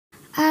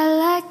I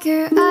like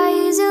your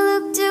eyes, you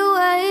looked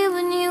away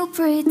when you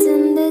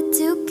pretended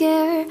to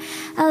care.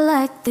 I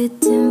like the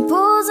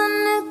dimples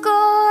and the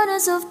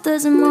corners of the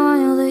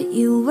smile that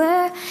you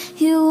wear.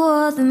 You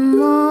wore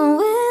them all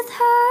with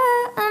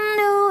her. I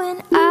knew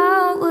when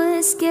I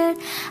was scared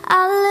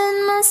I let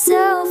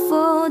myself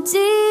fall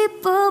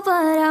deeper,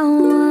 but I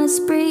was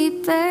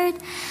prepared.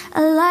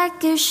 I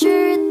like your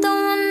shirt, the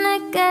one I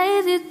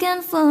gave you.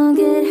 Can't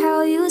forget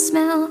how you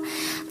smell.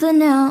 But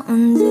now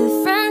on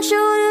different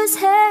shoulders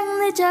hang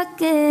the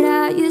jacket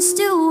I used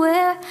to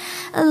wear.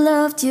 I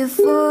loved you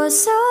for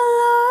so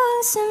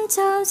long,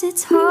 sometimes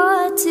it's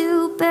hard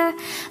to bear.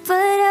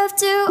 But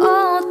after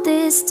all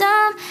this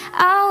time,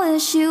 I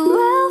wish you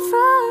well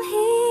from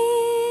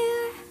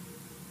here.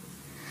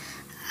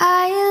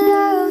 I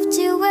loved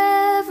you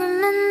every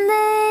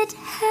minute,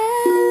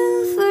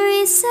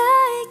 every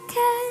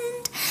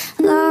second.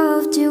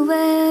 Loved you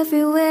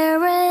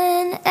everywhere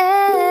in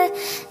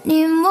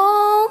any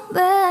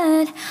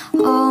moment.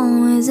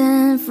 Always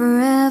and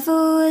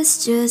forever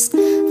was just for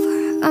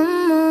a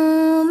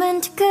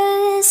moment.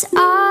 'Cause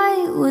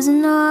I was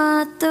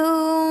not the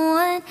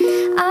one,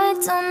 I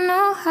don't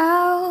know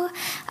how.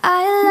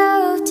 I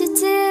loved you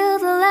till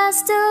the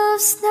last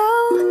of snow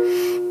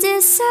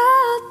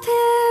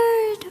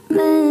disappeared.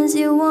 Miss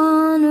you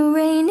on the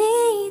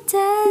rainy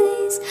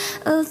days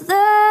of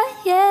the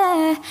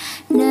year.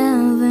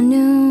 Never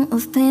knew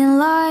of pain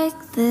like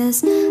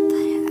this,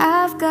 but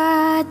I've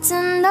got to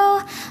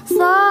know.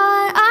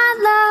 Thought I'd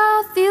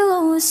love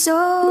you so.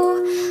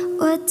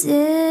 Where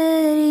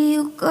did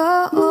you go?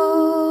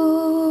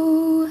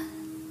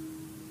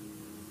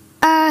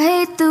 I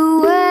hate the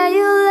way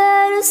you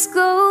let us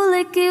go,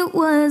 like it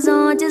was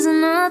all just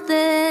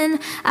nothing.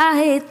 I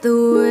hate the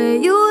way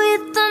you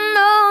hit the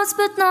notes,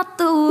 but not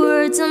the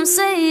words I'm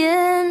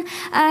saying.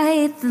 I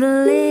hate the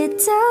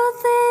little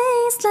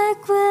things,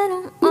 like when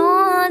I'm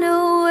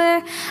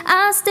unaware.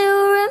 I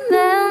still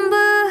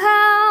remember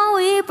how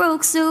we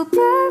broke so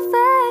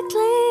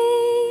perfectly.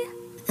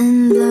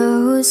 And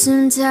though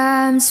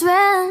sometimes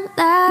when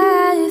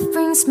life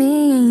brings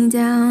me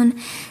down,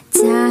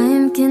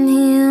 time can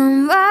heal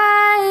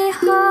my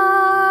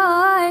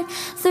heart.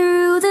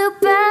 Through the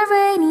bad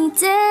rainy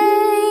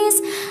days,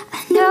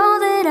 I know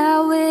that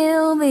I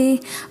will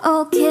be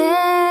okay.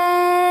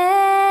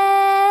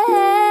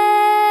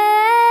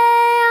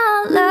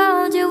 I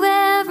loved you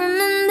every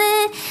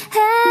minute,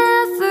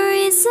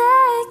 every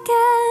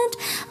second.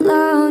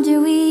 Loved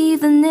you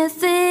even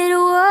if it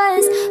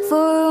was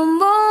for a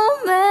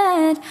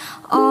moment.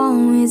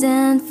 Always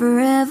and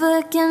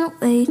forever, can't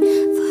wait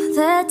for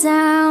the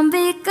time,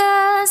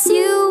 because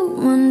you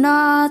were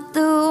not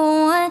the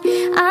one.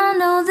 I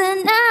know that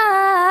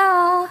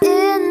now.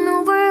 In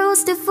a world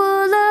still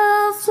full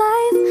of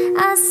life,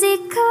 I see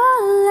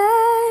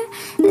color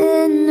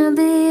in a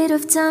bit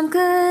of time,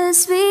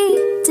 'cause we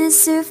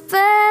deserve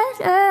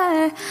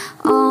better.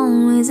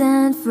 Always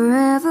and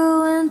forever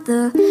when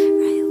the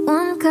right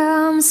one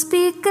comes,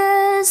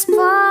 because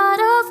part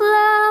of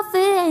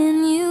loving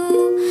you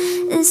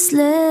is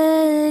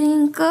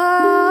letting go.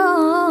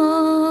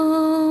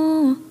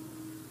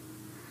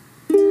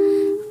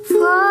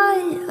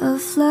 Part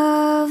of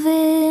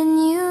loving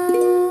you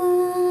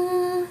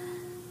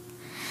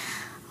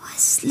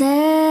was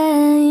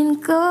letting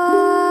go.